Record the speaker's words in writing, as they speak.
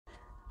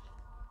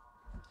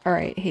All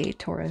right, hey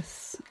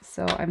Taurus.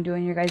 So I'm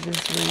doing your guys'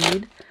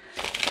 read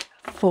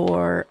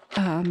for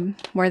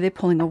why are they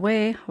pulling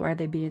away? Why are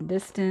they being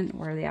distant?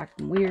 Why are they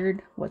acting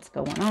weird? What's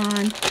going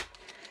on?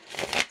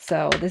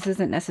 So this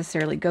isn't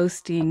necessarily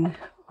ghosting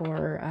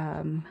or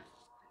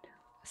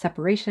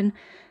separation.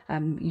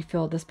 You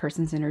feel this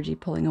person's energy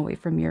pulling away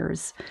from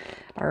yours.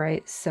 All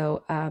right.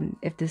 So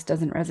if this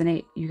doesn't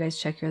resonate, you guys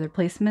check your other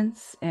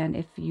placements. And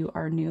if you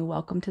are new,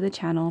 welcome to the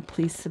channel.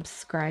 Please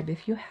subscribe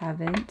if you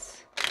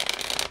haven't.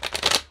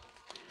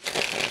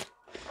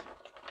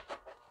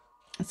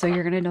 So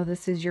you're going to know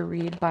this is your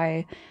read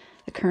by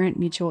the current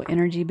mutual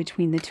energy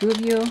between the two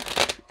of you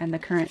and the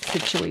current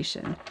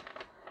situation.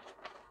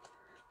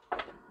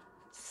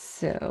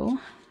 So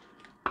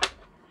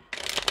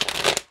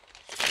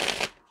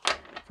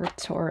for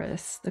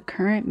Taurus, the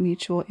current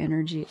mutual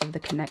energy of the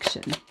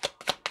connection.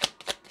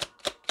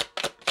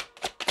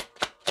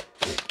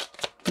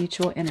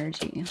 Mutual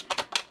energy.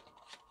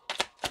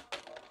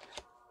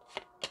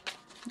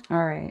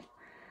 All right.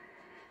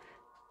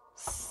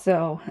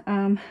 So,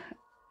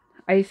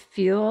 I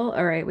feel,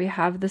 all right, we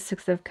have the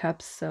Six of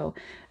Cups, so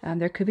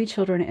there could be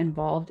children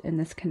involved in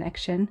this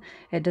connection.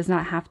 It does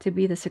not have to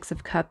be. The Six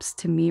of Cups,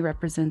 to me,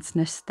 represents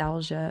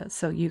nostalgia.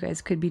 So you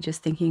guys could be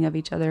just thinking of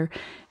each other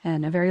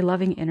and a very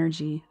loving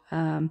energy,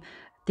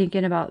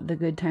 thinking about the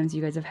good times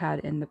you guys have had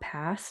in the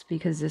past,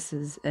 because this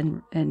is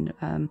in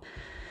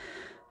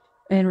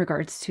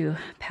regards to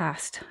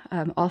past.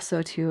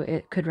 Also, too,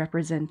 it could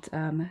represent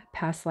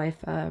past life,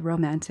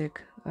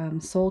 romantic,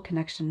 soul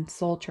connection,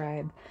 soul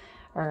tribe.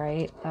 All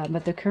right.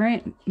 But the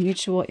current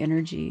mutual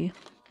energy.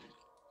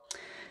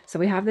 So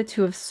we have the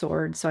Two of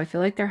Swords. So I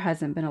feel like there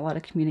hasn't been a lot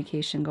of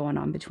communication going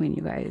on between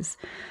you guys.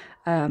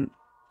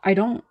 I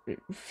don't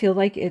feel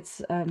like it's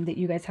that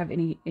you guys have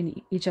any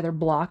each other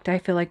blocked. I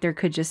feel like there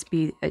could just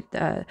be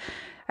I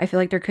feel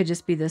like there could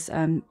just be this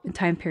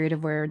time period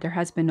of where there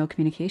has been no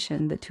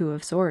communication. The Two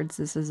of Swords,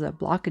 this is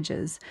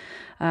blockages.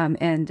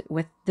 And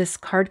with this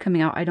card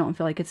coming out, I don't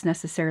feel like it's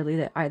necessarily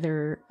that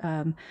either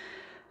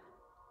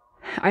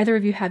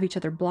of you have each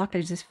other blocked.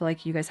 I just feel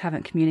like you guys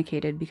haven't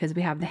communicated, because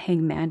we have the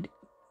Hangman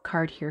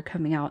card here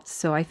coming out.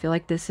 So I feel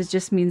like this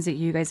just means that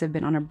you guys have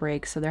been on a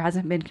break. So there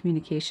hasn't been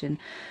communication.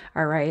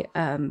 All right.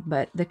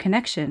 But the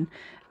connection,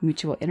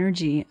 mutual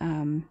energy,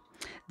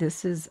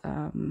 this is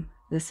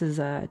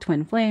a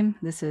twin flame.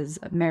 This is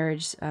a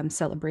marriage,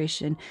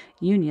 celebration,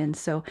 union.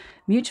 So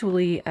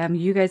mutually,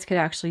 you guys could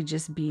actually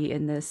just be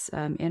in this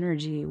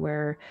energy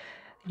where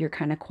you're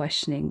kind of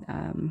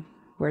questioning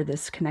where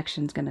this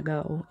connection is going to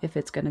go, if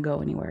it's going to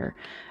go anywhere.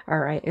 All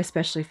right.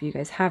 Especially if you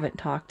guys haven't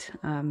talked,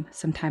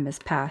 some time has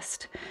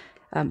passed.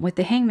 With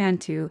the Hangman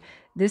too,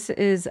 this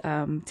is,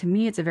 to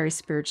me, it's a very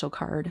spiritual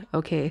card.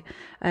 Okay.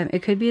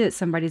 It could be that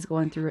somebody's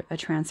going through a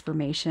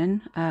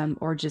transformation,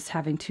 or just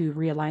having to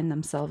realign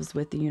themselves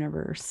with the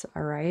universe.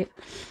 All right.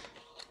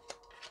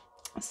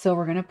 So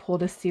we're going to pull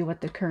to see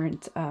what the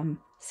current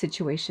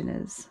situation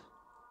is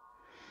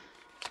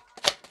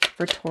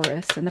for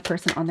Taurus and the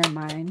person on their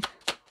mind.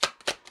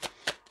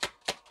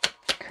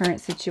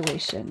 Current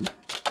situation.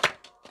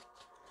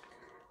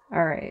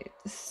 All right,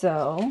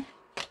 so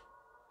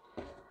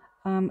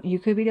you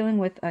could be dealing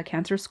with a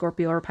Cancer,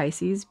 Scorpio, or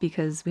Pisces,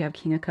 because we have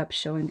King of Cups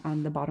showing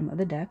on the bottom of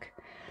the deck.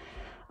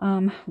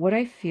 What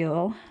I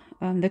feel,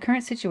 the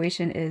current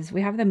situation is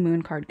we have the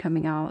Moon card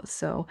coming out.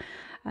 So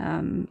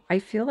I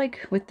feel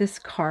like with this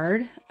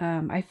card,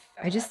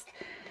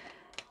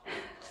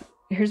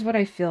 here's what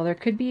I feel. There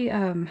could be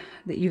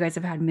that you guys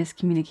have had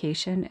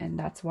miscommunication, and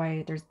that's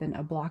why there's been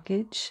a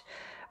blockage.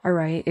 All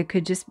right. It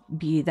could just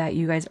be that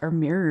you guys are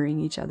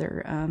mirroring each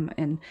other.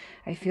 And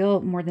I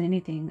feel more than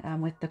anything,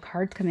 with the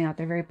cards coming out,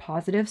 they're very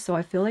positive. So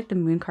I feel like the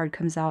Moon card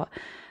comes out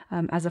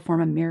as a form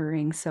of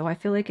mirroring. So I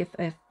feel like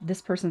if this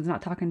person's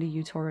not talking to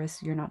you,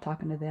 Taurus, you're not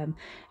talking to them,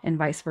 and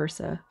vice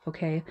versa.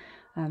 Okay.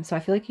 So I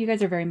feel like you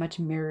guys are very much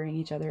mirroring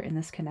each other in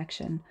this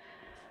connection.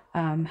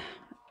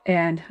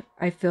 And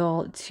I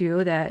feel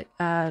too that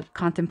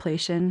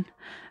contemplation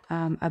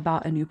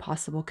about a new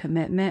possible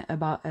commitment,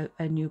 about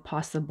a new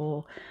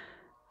possible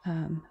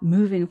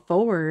moving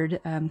forward,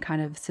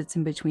 kind of sits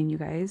in between you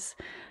guys.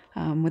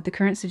 With the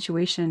current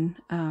situation,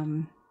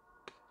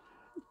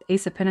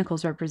 Ace of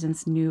Pentacles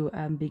represents new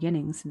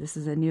beginnings. This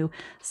is a new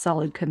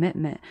solid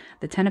commitment.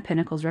 The Ten of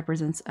Pentacles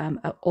represents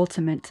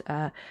ultimate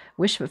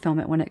wish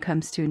fulfillment when it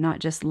comes to not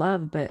just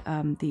love, but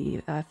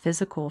the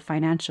physical,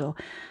 financial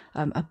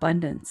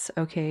abundance.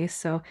 Okay,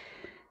 so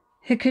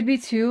it could be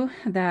too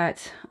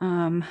that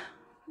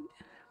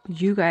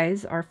you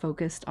guys are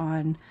focused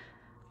on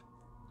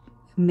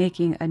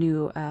making a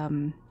new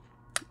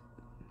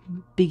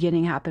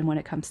beginning happen when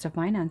it comes to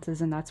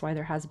finances, and that's why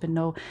there has been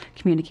no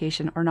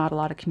communication, or not a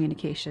lot of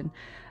communication.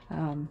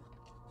 All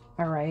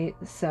right,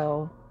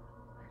 so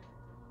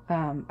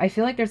I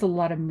feel like there's a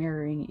lot of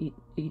mirroring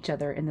each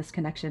other in this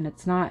connection.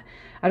 It's not,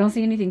 I don't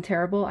see anything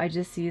terrible. I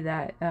just see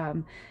that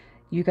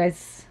you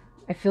guys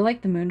I feel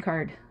like the moon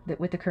card that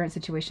with the current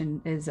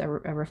situation is a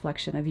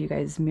reflection of you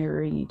guys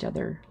mirroring each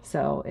other.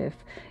 So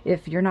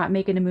if you're not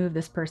making a move,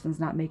 this person's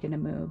not making a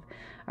move.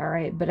 All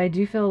right, but I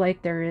do feel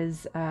like there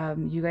is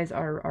you guys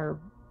are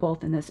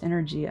both in this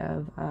energy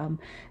of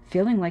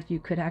feeling like you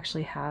could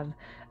actually have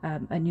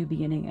a new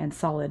beginning and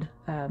solid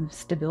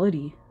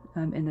stability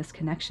in this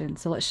connection.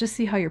 So let's just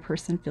see how your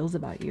person feels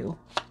about you.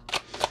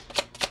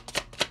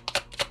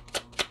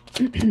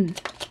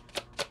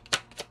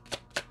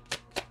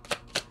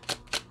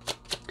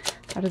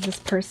 How does this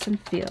person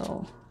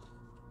feel?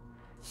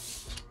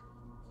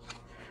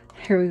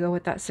 Here we go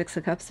with that Six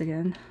of Cups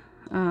again.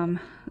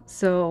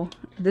 So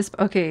this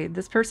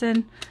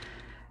person,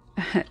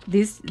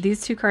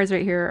 these two cards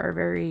right here are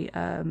very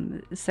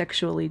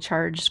sexually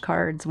charged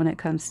cards when it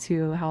comes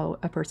to how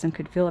a person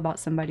could feel about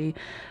somebody.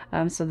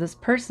 So this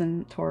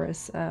person,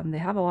 Taurus, they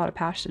have a lot of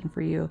passion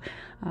for you.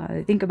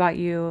 They think about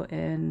you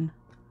in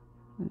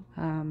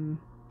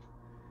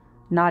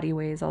naughty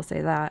ways, I'll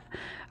say that.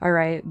 All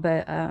right,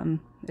 but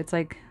it's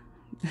like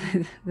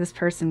this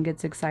person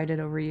gets excited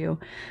over you.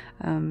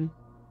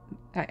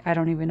 I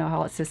don't even know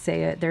how else to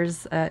say it.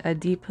 There's a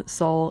deep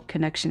soul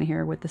connection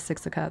here with the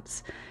Six of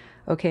Cups.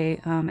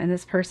 Okay, and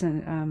this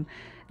person,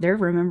 they're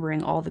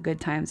remembering all the good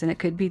times. And it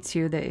could be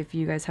too that if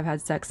you guys have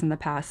had sex in the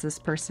past, this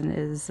person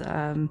is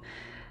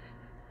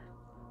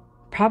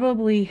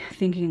probably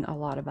thinking a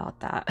lot about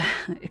that,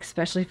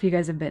 especially if you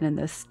guys have been in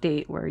this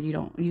state where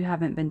you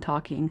haven't been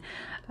talking,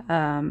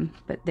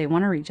 but they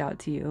want to reach out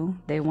to you.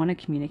 They want to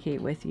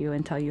communicate with you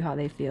and tell you how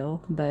they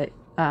feel. But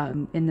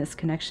in this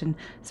connection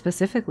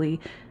specifically,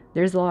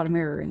 there's a lot of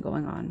mirroring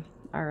going on.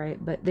 All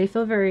right, but they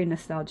feel very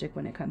nostalgic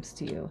when it comes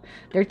to you.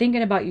 They're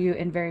thinking about you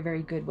in very,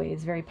 very good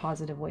ways, very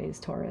positive ways,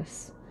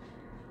 Taurus.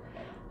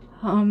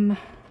 Hello,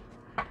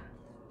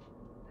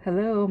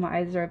 my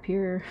eyes are up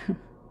here.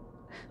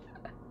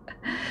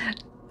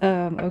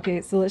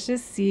 Okay, so let's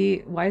just see,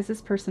 why is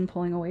this person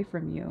pulling away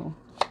from you?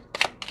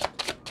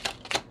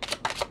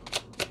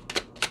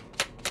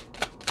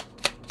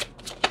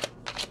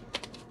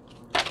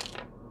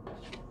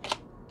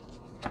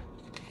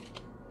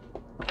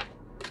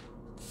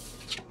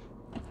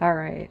 All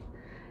right,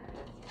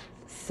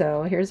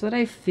 so here's what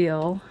I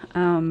feel.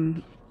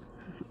 All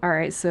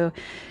right, so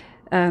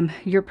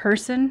your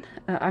person,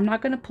 I'm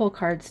not going to pull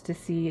cards to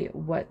see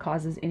what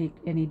causes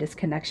any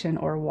disconnection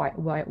or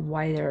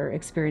why they're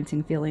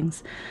experiencing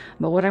feelings,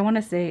 but what I want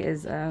to say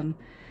is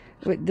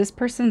this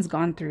person's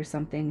gone through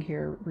something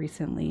here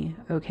recently,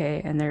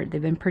 okay, and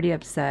they've been pretty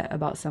upset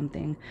about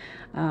something.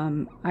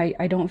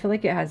 I don't feel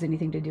like it has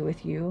anything to do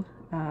with you,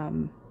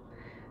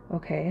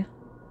 okay.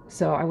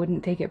 So I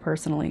wouldn't take it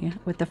personally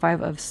with the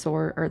Five of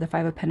Swords or the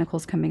Five of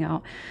Pentacles coming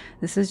out.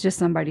 This is just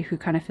somebody who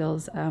kind of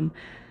feels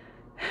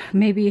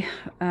maybe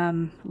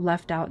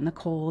left out in the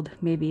cold,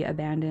 maybe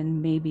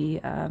abandoned,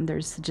 maybe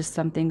there's just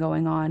something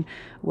going on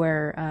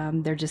where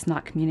they're just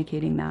not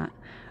communicating that.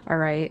 All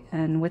right,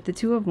 and with the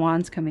Two of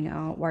Wands coming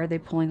out, why are they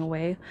pulling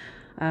away?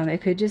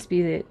 It could just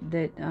be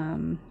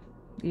that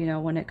you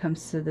know, when it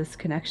comes to this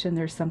connection,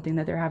 there's something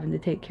that they're having to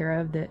take care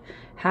of that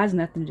has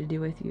nothing to do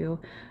with you.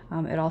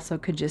 It also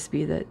could just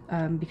be that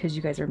because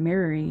you guys are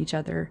mirroring each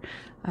other,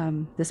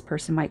 this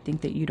person might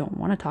think that you don't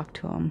want to talk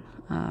to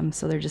them.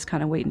 So they're just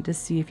kind of waiting to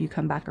see if you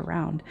come back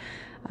around.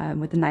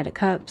 With the Knight of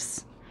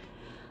Cups,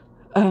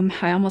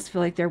 I almost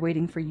feel like they're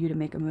waiting for you to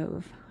make a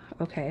move.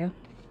 Okay.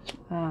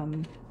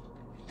 When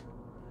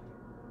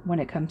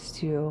it comes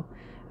to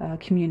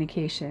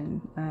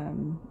communication,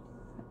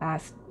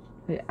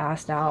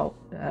 asked out,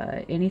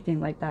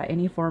 anything like that,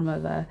 any form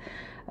of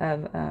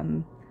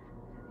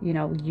you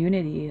know,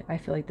 unity, I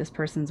feel like this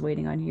person's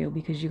waiting on you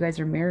because you guys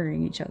are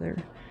mirroring each other.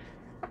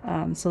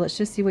 So let's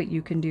just see what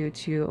you can do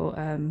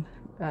to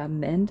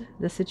mend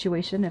the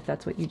situation if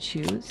that's what you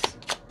choose.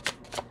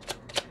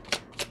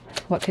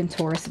 What can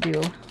Taurus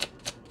do?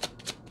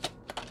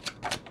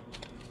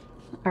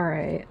 All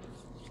right.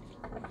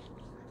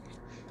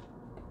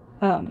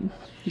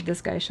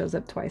 This guy shows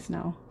up twice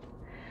now.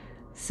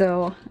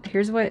 So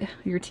here's what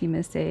your team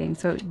is saying.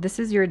 So this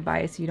is your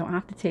advice. You don't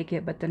have to take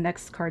it, but the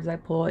next cards I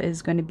pull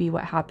is going to be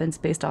what happens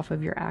based off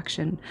of your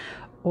action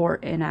or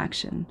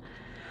inaction.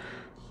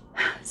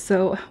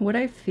 So what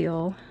I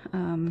feel,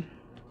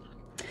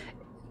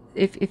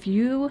 if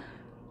you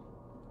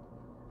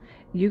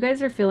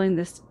guys are feeling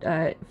this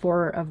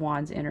Four of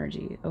Wands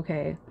energy,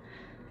 okay?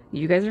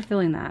 You guys are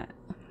feeling that.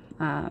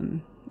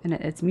 And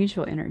it's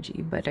mutual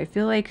energy, but I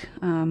feel like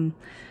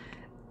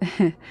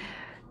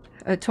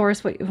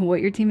Taurus, what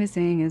your team is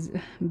saying is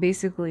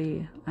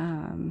basically,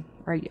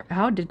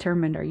 how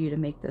determined are you to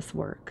make this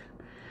work?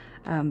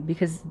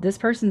 Because this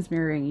person's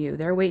mirroring you.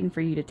 They're waiting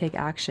for you to take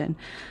action.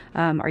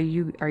 Are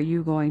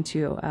you going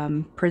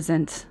to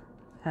present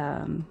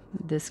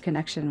this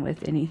connection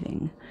with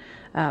anything?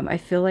 I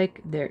feel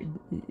like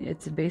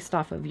it's based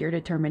off of your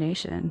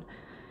determination.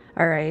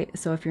 All right,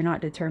 so if you're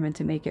not determined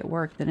to make it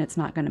work, then it's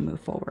not going to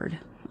move forward.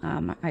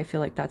 I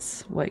feel like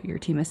that's what your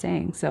team is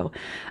saying. So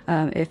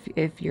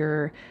if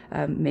you're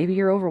maybe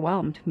you're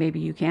overwhelmed, maybe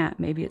you can't,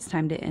 maybe it's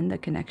time to end the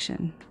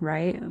connection,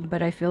 right?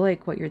 But I feel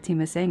like what your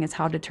team is saying is,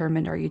 how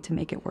determined are you to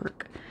make it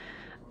work?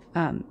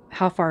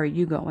 How far are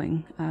you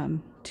going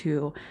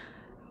to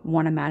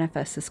want to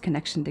manifest this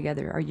connection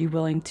together? Are you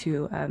willing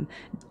to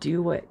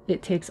do what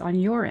it takes on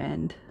your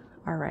end,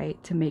 all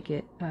right, to make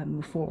it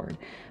move forward?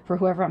 For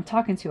whoever I'm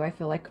talking to, I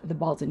feel like the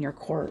ball's in your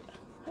court,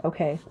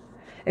 okay?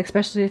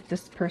 Especially if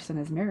this person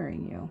is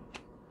mirroring you.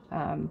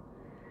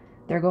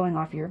 They're going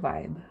off your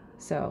vibe.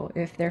 So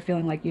if they're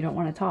feeling like you don't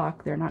want to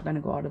talk, they're not going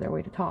to go out of their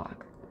way to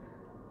talk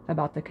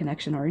about the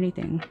connection or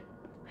anything.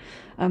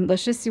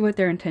 Let's just see what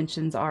their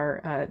intentions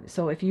are.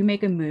 So if you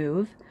make a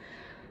move,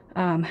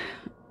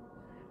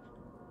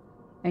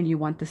 and you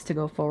want this to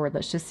go forward,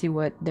 let's just see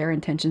what their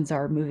intentions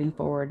are moving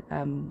forward,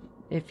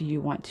 if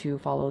you want to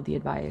follow the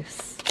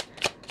advice.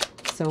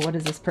 So what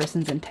is this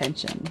person's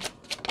intention?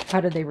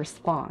 How do they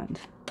respond?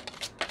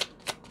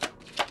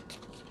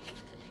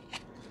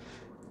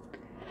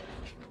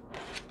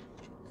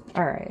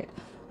 All right.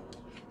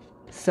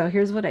 So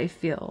here's what I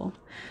feel.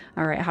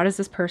 All right. How does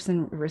this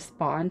person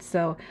respond?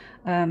 So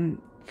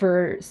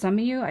for some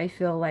of you, I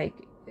feel like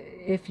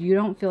if you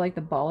don't feel like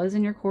the ball is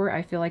in your court,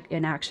 I feel like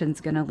inaction is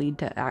going to lead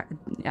to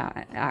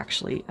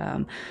actually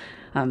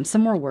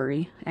some more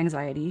worry,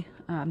 anxiety.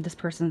 This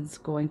person's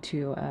going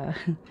to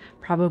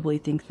probably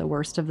think the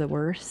worst of the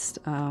worst.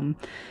 All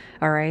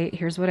right.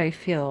 Here's what I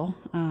feel.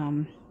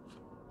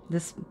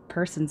 This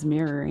person's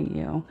mirroring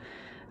you.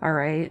 All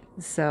right.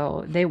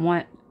 So they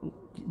want,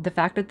 the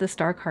fact that the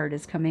star card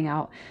is coming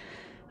out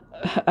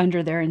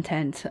under their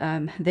intent,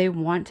 they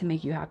want to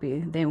make you happy.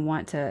 They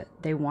want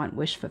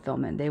wish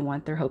fulfillment. They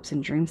want their hopes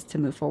and dreams to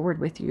move forward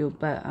with you.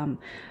 But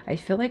I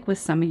feel like with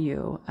some of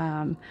you,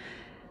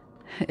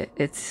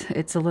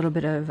 it's a little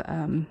bit of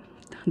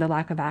the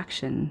lack of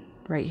action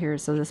right here.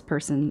 So this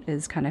person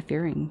is kind of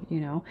fearing,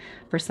 you know,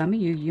 for some of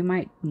you, you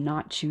might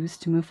not choose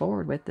to move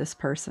forward with this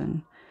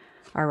person.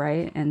 All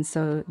right. And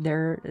so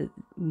they're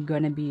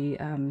going to be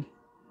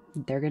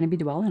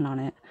dwelling on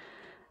it.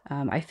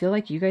 I feel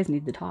like you guys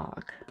need to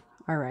talk.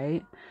 All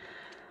right.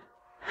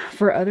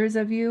 For others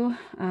of you,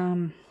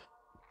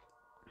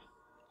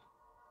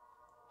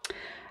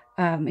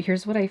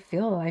 here's what I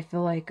feel. I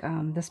feel like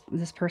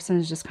this person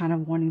is just kind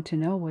of wanting to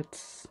know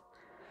what's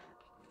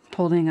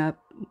holding up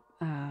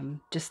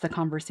just the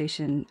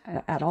conversation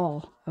at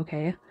all.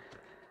 Okay.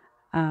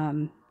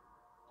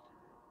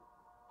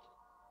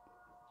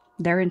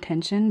 Their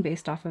intention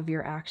based off of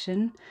your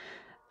action.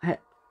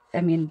 I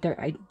mean,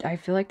 I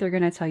feel like they're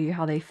going to tell you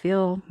how they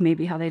feel,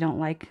 maybe how they don't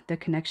like the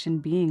connection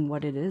being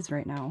what it is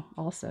right now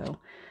also.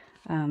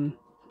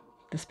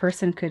 This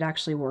person could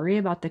actually worry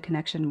about the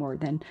connection more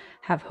than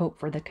have hope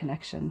for the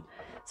connection.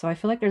 So I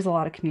feel like there's a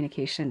lot of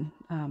communication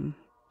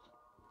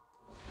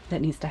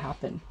that needs to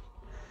happen.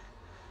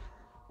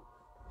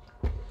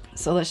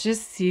 So let's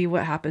just see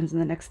what happens in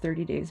the next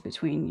 30 days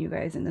between you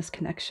guys and this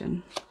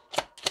connection.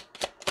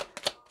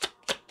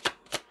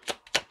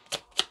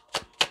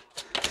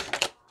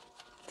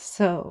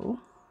 So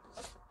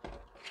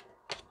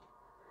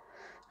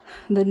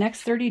the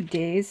next 30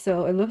 days,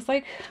 so it looks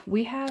like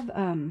we have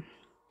the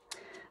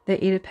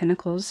Eight of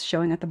Pentacles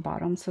showing at the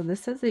bottom. So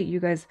this says that you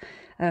guys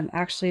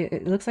actually,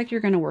 it looks like you're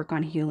going to work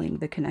on healing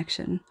the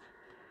connection.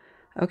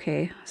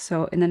 Okay,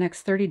 so in the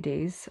next 30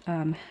 days,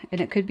 and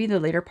it could be the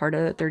later part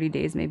of the 30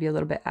 days, maybe a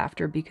little bit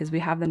after, because we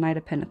have the Knight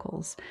of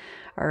Pentacles.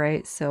 All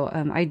right, so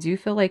I do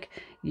feel like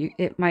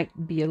it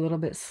might be a little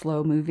bit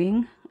slow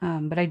moving,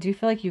 but I do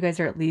feel like you guys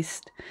are at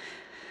least,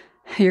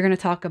 you're going to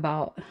talk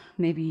about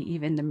maybe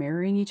even the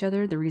mirroring each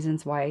other, the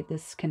reasons why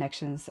this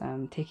connection's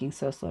taking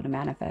so slow to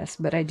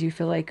manifest. But I do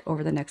feel like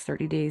over the next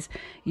 30 days,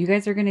 you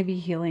guys are going to be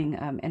healing.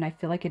 And I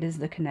feel like it is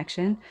the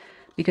connection,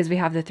 because we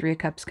have the Three of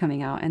Cups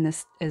coming out, and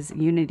this is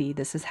unity.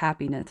 This is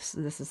happiness.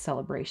 This is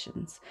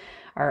celebrations.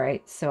 All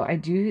right. So I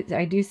do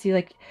see,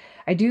 like,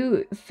 I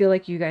do feel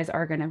like you guys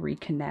are going to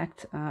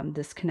reconnect.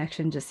 This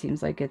connection just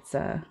seems like it's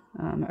a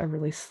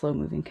really slow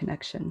moving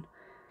connection.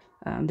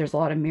 There's a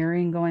lot of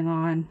mirroring going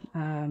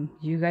on.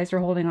 You guys are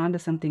holding on to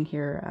something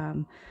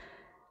here.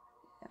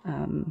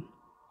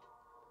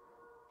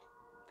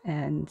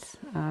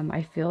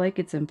 I feel like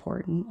it's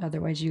important.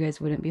 Otherwise, you guys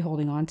wouldn't be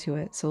holding on to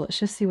it. So let's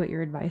just see what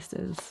your advice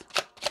is.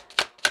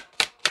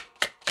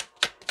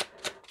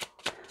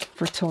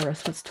 For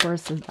Taurus, what's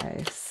Taurus'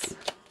 advice?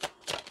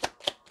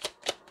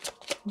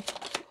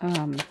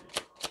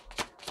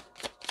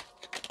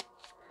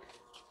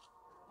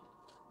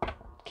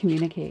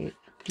 Communicate.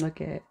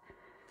 Look at,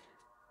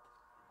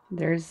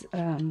 there's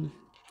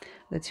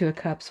the Two of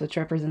Cups, which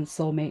represents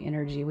soulmate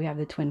energy. We have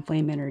the twin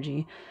flame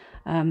energy.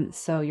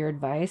 So your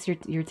advice,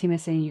 your team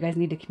is saying you guys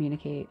need to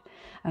communicate.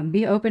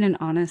 Be open and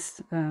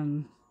honest,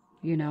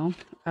 you know,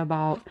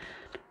 about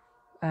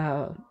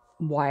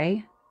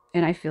why.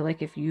 And I feel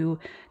like if you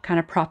kind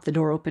of prop the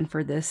door open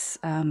for this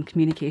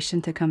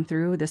communication to come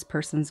through, this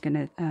person's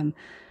going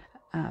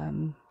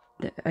to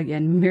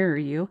again, mirror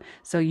you.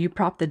 So you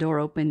prop the door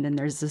open, and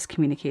there's this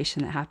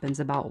communication that happens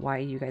about why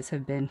you guys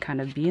have been kind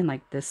of being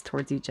like this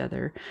towards each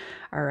other.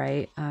 All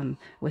right.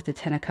 With the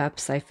Ten of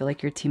Cups, I feel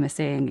like your team is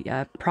saying,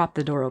 prop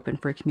the door open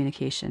for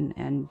communication,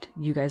 and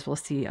you guys will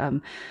see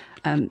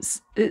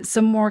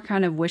some more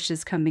kind of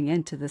wishes coming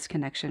into this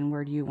connection.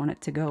 Where do you want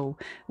it to go?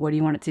 What do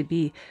you want it to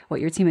be?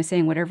 What your team is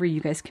saying, whatever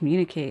you guys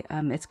communicate,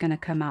 it's going to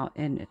come out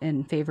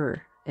in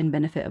favor and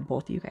benefit of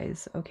both you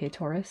guys. Okay,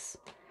 Taurus.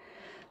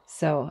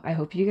 So I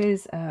hope you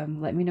guys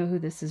let me know who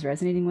this is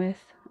resonating with.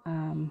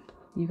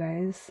 You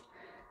guys,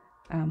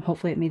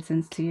 hopefully it made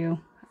sense to you.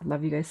 I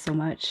love you guys so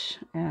much,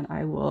 and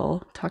I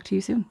will talk to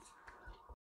you soon.